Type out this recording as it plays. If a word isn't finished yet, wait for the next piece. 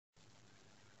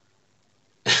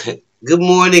Good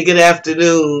morning, good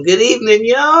afternoon, good evening,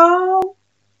 y'all.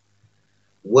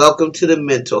 Welcome to the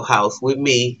Mental House with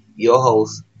me, your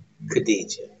host,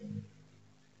 Khadija.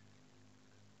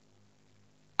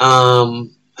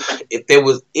 Um, if there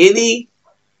was any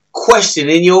question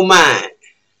in your mind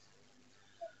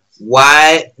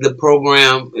why the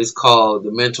program is called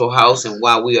the Mental House and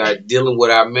why we are dealing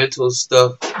with our mental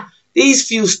stuff, these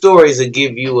few stories will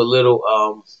give you a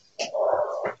little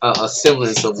a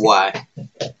semblance of why.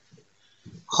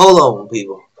 Hold on,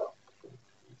 people.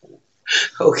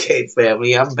 Okay,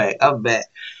 family, I'm back.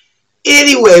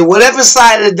 Anyway, whatever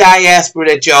side of the diaspora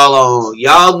that y'all on,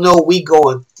 y'all know we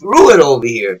going through it over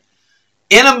here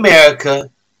in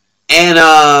America. And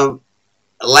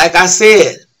like I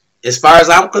said, as far as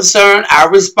I'm concerned, our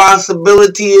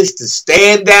responsibility is to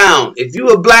stand down. If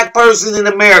you're a black person in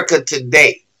America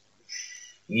today,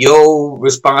 your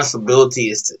responsibility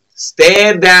is to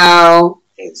stand down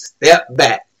and step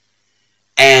back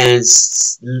and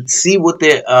see what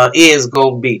there is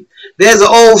going to be. There's an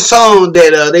old song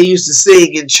that they used to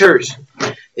sing in church.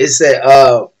 It said,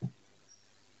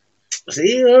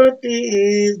 see what the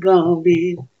is going to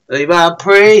be. Believe I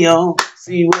pray on.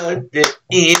 See what the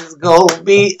is going to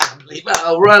be. I believe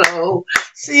I'll run on.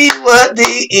 See what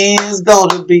the is going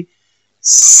to be.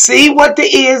 See what the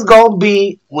is going to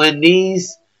be when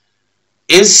these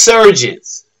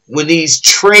insurgents, when these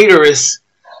traitorous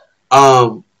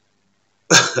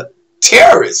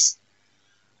terrorists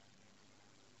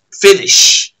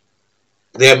finish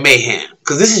their mayhem.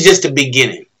 Because this is just the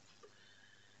beginning.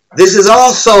 This is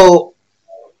also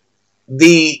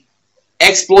the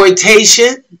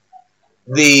exploitation,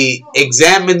 the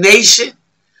examination,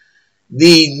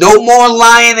 the no more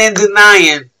lying and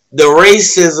denying, the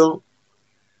racism,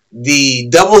 the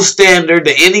double standard,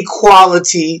 the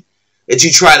inequality that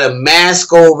you try to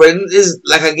mask over. And this,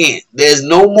 like, again, there's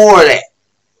no more of that.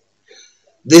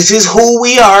 This is who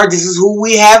we are. This is who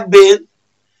we have been.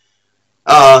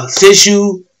 Since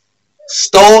you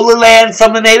stole the land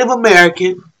from the Native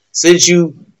American, since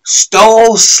you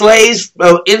stole slaves,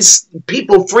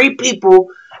 free people,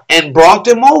 and brought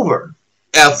them over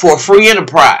for free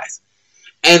enterprise,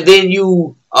 and then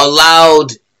you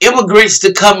allowed immigrants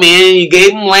to come in, you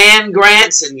gave them land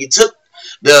grants, and you took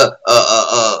the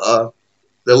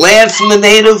land from the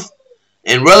native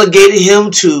and relegated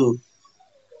him to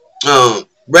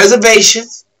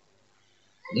reservations,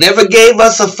 never gave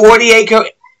us a 40-acre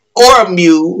or a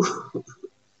mule,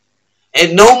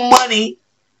 and no money,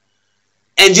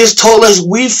 and just told us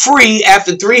we free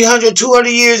after 300, 200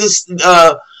 years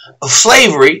of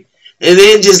slavery, and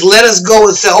then just let us go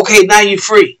and say, okay, now you're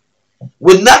free,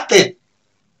 with nothing.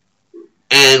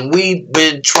 And we've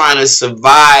been trying to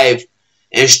survive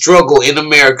and struggle in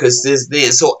America since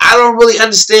then. So I don't really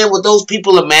understand what those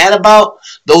people are mad about,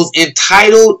 those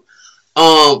entitled.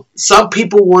 Some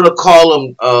people want to call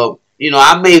them,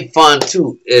 I made fun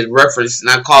too in reference, and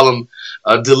I call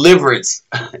them deliverance.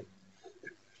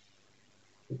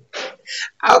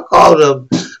 I'll call them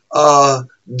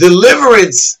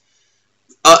deliverance,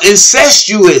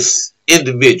 incestuous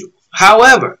individuals.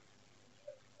 However,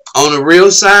 on the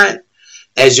real side,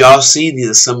 as y'all see, these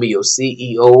are some of your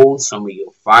CEOs, some of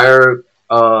your fire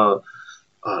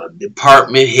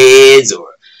department heads, or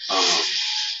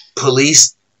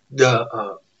police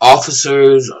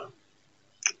officers,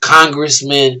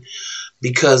 congressmen,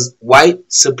 because white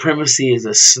supremacy is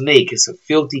a snake. It's a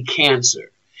filthy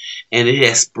cancer, and it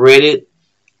has spread it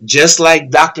just like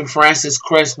Dr. Francis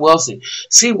Cress Welsing.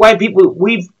 See, white people,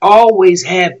 we've always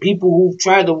had people who've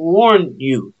tried to warn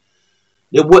you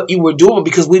that what you were doing,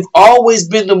 because we've always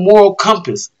been the moral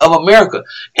compass of America.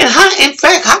 And in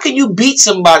fact, how can you beat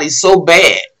somebody so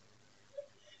bad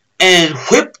and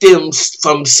whip them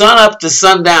from sun up to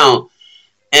sundown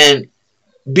and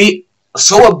be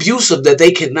so abusive that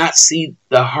they cannot see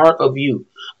the heart of you?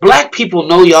 Black people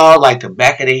know y'all like the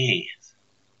back of their hands.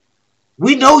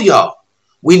 We know y'all.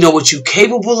 We know what you're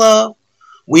capable of.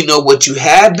 We know what you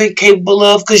have been capable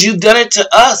of, because you've done it to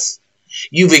us.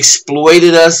 You've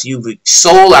exploited us. You've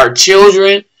sold our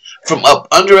children from up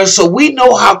under us. So we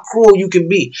know how cruel you can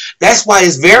be. That's why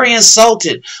it's very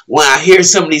insulting when I hear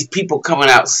some of these people coming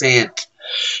out saying,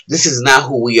 this is not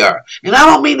who we are. And I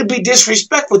don't mean to be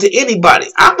disrespectful to anybody.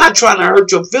 I'm not trying to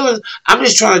hurt your feelings. I'm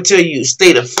just trying to tell you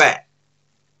state of fact.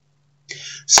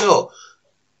 So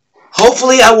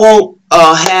hopefully I won't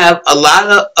have a lot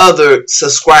of other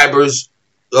subscribers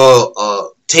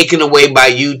taken away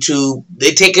by YouTube.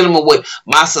 They're taking them away,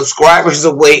 my subscribers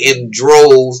away in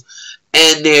droves,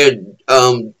 and they're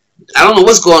I don't know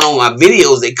what's going on with my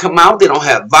videos. They come out, they don't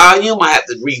have volume. I have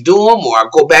to redo them, or I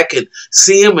go back and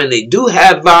see them, and they do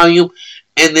have volume,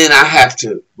 and then I have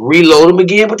to reload them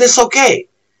again, but that's okay.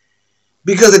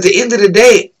 Because at the end of the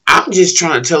day, I'm just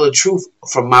trying to tell the truth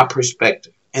from my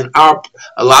perspective and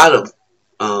a lot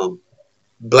of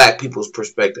black people's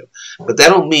perspective. But that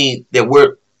don't mean that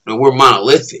we're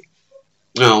monolithic.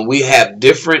 We have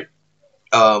different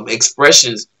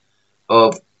expressions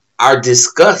of our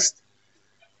disgust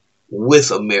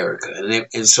with America.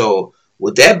 And so,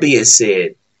 with that being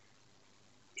said,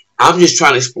 I'm just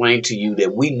trying to explain to you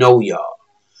that we know y'all.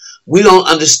 We don't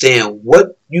understand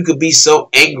what you could be so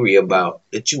angry about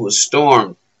that you would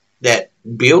storm that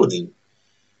building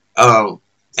and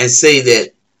say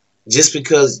that just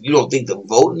because you don't think the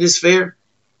voting is fair.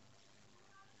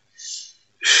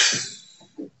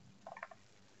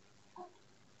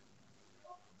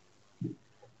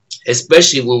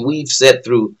 Especially when we've sat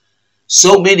through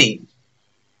so many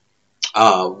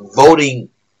voting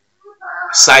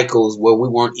cycles where we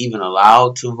weren't even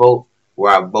allowed to vote,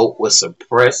 where our vote was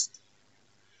suppressed,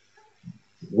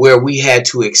 where we had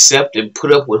to accept and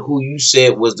put up with who you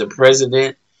said was the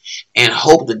president and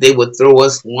hope that they would throw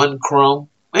us one crumb,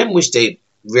 and which they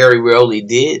very rarely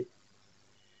did.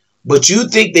 But you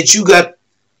think that you got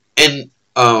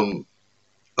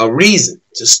a reason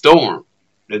to storm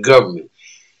the government.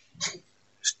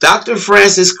 Dr.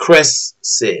 Francis Cress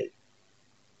said,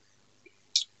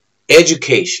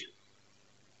 education,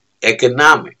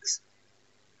 economics,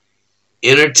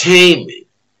 entertainment,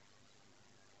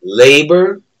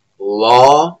 labor,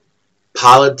 law,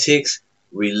 politics,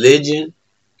 religion,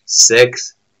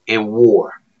 sex, and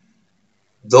war.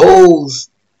 Those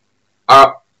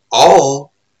are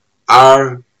all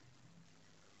the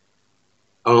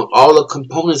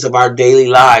components of our daily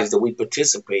lives that we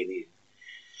participate in.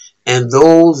 And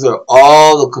those are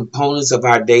all the components of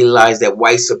our daily lives that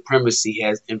white supremacy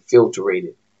has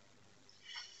infiltrated.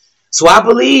 So I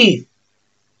believe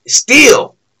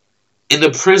still in the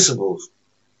principles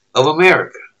of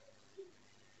America.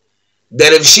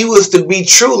 That if she was to be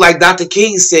true, like Dr.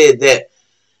 King said, that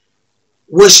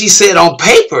what she said on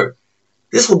paper,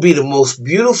 this would be the most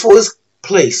beautiful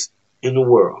place in the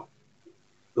world.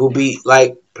 It would be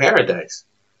like paradise.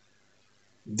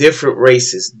 Different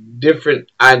races, different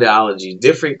ideologies,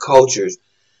 different cultures.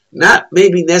 Not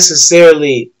maybe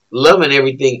necessarily loving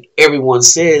everything everyone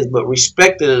says, but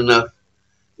respecting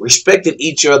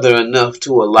each other enough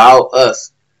to allow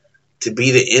us to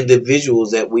be the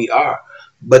individuals that we are.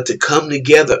 But to come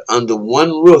together under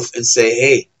one roof and say,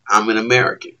 hey, I'm an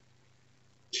American.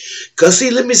 Because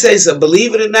see, let me say something.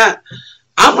 Believe it or not,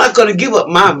 I'm not going to give up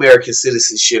my American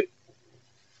citizenship.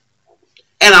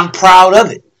 And I'm proud of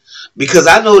it. Because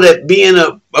I know that being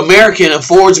an American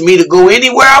affords me to go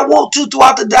anywhere I want to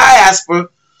throughout the diaspora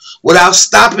without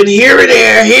stopping here and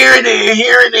there, here and there,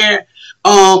 here and there.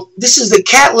 This is the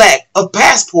Cadillac of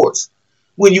passports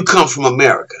when you come from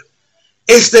America.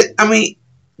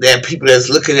 There are people that's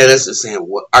looking at us and saying,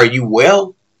 "What? Are you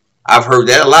well?" I've heard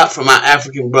that a lot from my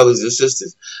African brothers and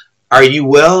sisters. Are you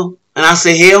well? And I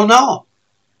say, hell no.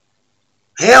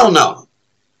 Hell no.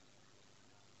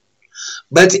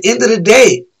 But at the end of the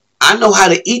day, I know how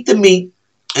to eat the meat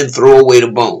and throw away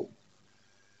the bone.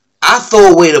 I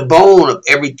throw away the bone of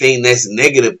everything that's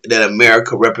negative that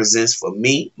America represents for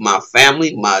me, my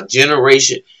family, my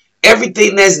generation.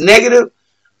 Everything that's negative,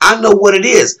 I know what it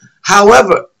is.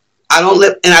 However, I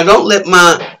don't let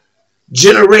my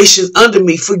generations under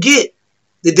me forget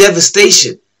the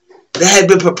devastation that had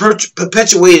been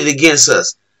perpetuated against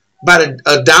us by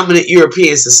a dominant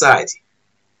European society.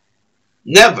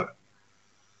 Never.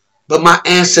 But my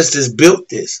ancestors built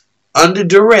this under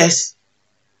duress.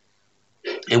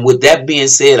 And with that being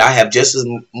said, I have just as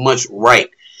much right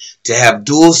to have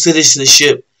dual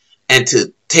citizenship and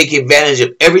to take advantage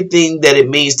of everything that it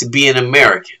means to be an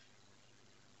American.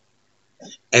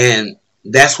 And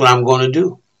that's what I'm going to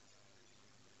do.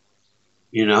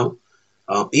 You know,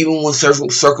 even when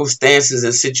circumstances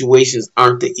and situations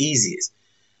aren't the easiest,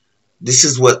 this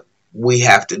is what we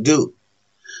have to do.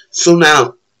 So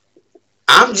now,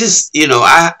 I'm just,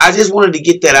 I just wanted to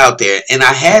get that out there. And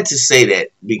I had to say that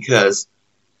because,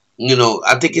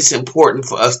 I think it's important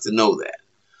for us to know that.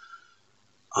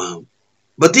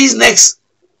 But these next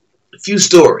few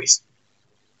stories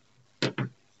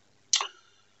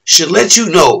should let you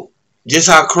know just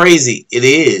how crazy it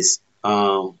is.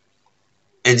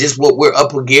 And just what we're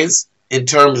up against in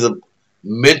terms of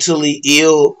mentally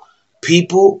ill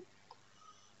people.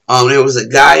 There was a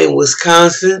guy in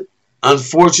Wisconsin,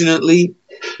 unfortunately,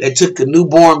 that took a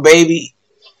newborn baby,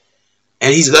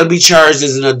 and he's going to be charged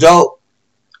as an adult.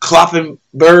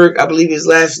 Kloppenberg, I believe his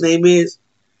last name is.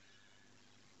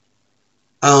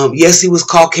 Yes, he was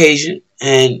Caucasian,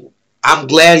 and I'm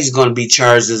glad he's going to be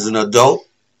charged as an adult.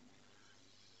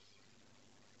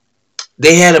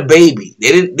 They had a baby.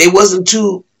 They wasn't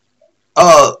too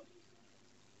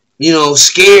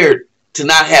scared to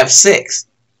not have sex.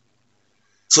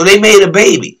 So they made a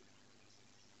baby.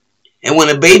 And when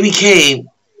the baby came,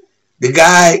 the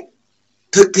guy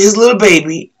took his little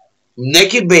baby,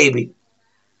 naked baby,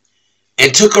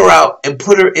 and took her out and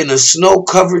put her in a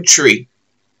snow-covered tree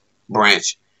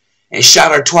branch and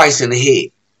shot her twice in the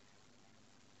head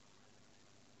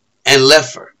and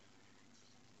left her.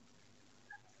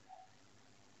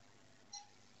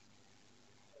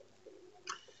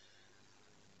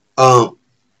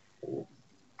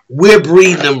 We're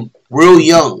breeding them real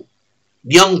young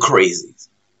crazies.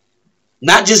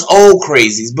 Not just old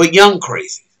crazies, but young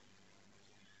crazies.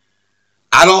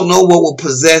 I don't know what will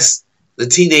possess the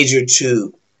teenager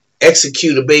to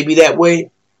execute a baby that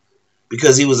way,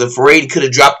 because he was afraid he could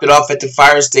have dropped it off at the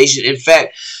fire station. In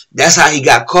fact, that's how he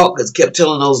got caught, because he kept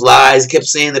telling those lies, kept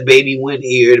saying the baby went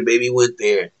here, the baby went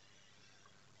there.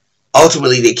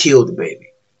 Ultimately, they killed the baby.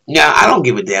 Now, I don't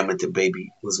give a damn if the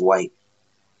baby was white.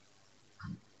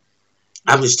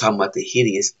 I'm just talking about the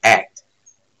hideous act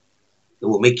that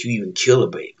will make you even kill a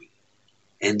baby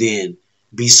and then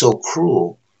be so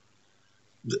cruel.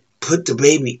 Put the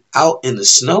baby out in the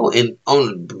snow in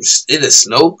a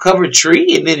snow-covered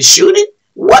tree and then shoot it?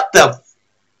 What the?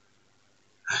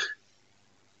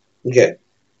 Okay,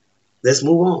 let's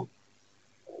move on.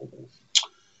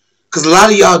 Because a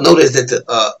lot of y'all notice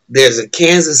that there's a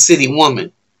Kansas City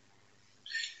woman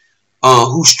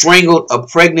who strangled a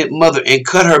pregnant mother and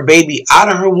cut her baby out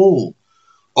of her womb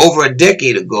over a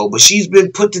decade ago, but she's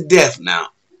been put to death now.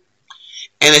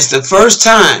 And it's the first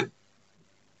time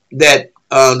that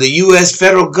the U.S.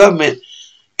 federal government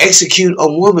execute a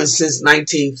woman since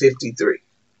 1953.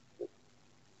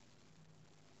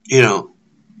 You know,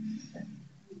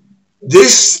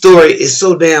 this story is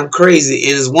so damn crazy.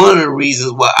 It is one of the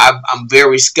reasons why I'm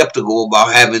very skeptical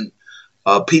about having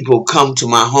people come to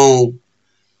my home.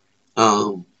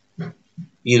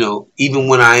 Even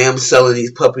when I am selling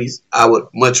these puppies, I would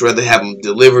much rather have them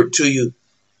delivered to you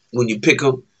when you pick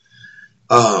them.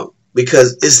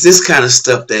 Because it's this kind of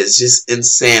stuff that is just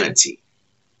insanity.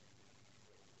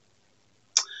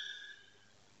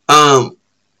 In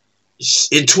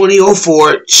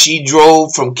 2004, she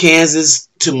drove from Kansas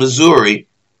to Missouri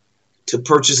to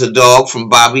purchase a dog from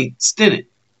Bobby Stinnett,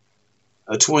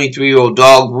 a 23-year-old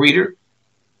dog breeder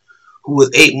who was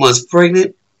 8 months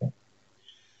pregnant.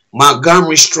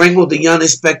 Montgomery strangled the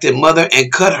unexpected mother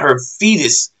and cut her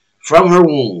fetus from her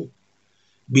womb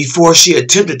before she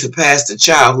attempted to pass the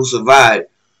child who survived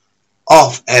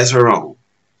off as her own.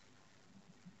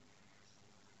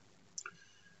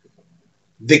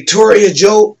 Victoria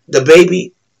Joe, the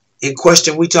baby in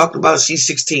question we talked about, she's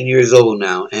 16 years old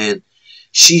now, and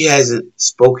she hasn't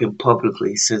spoken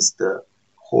publicly since the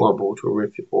horrible,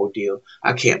 horrific ordeal.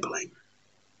 I can't blame her.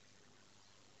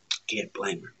 Can't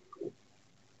blame her.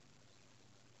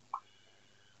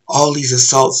 All these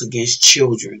assaults against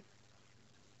children.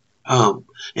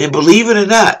 And believe it or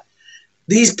not,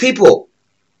 these people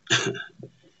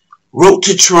wrote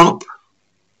to Trump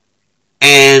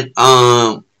and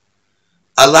a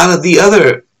lot of the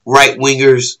other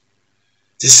right-wingers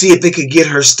to see if they could get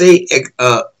her state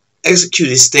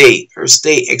executed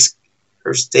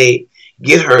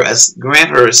grant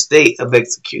her a state of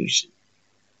execution.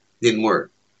 Didn't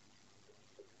work.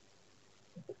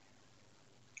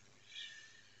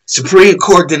 Supreme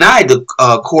Court denied the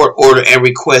court order and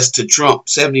request to Trump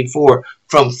 74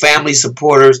 from family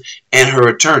supporters and her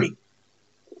attorney.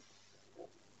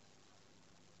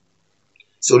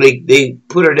 So they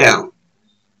put her down.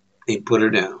 They put her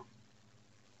down.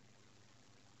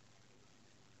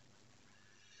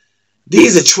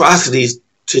 These atrocities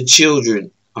to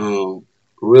children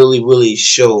really, really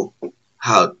show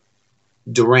how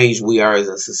deranged we are as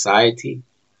a society,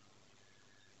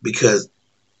 because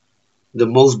the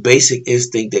most basic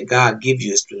instinct that God gives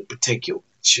you is to protect your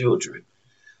children.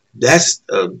 That's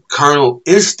a carnal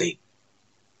instinct.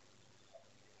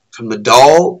 From the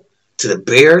dog to the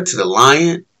bear to the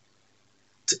lion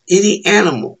to any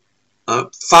animal,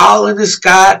 fowl in the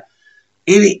sky,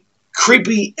 any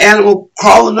creepy animal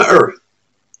crawling the earth,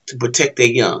 to protect their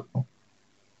young.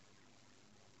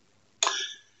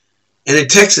 And in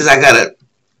Texas, I got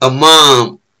a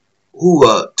mom who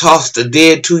tossed a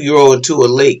dead 2-year-old into a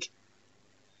lake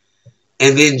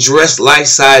and then dressed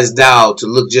life-size doll to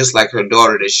look just like her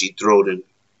daughter that she threw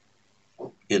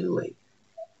in the lake.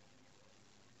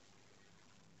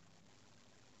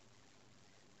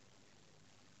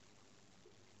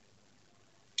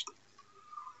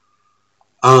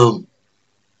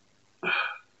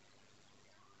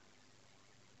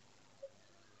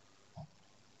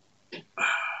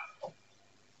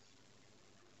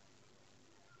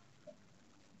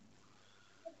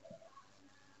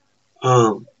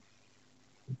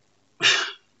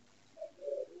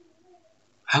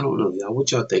 I don't know, y'all.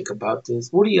 What y'all think about this?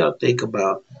 What do y'all think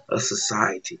about a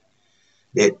society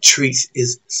that treats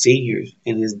its seniors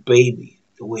and its baby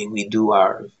the way we do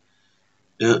ours?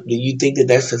 Do you think that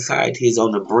that society is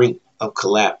on the brink of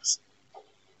collapse?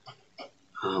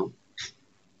 Um,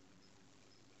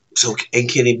 and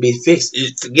can it be fixed?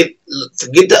 Forget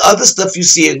the other stuff you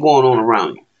see going on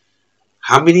around you.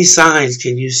 How many signs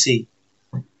can you see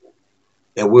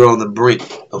that we're on the brink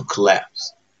of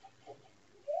collapse?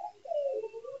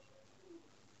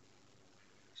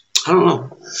 I don't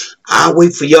know. I'll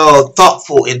wait for y'all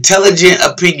thoughtful, intelligent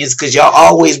opinions because y'all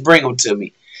always bring them to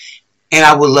me. And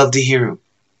I would love to hear them.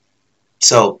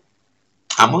 So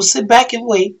I'm going to sit back and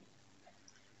wait.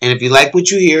 And if you like what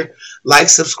you hear, like,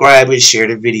 subscribe, and share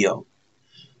the video.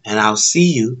 And I'll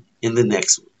see you in the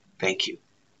next one. Thank you.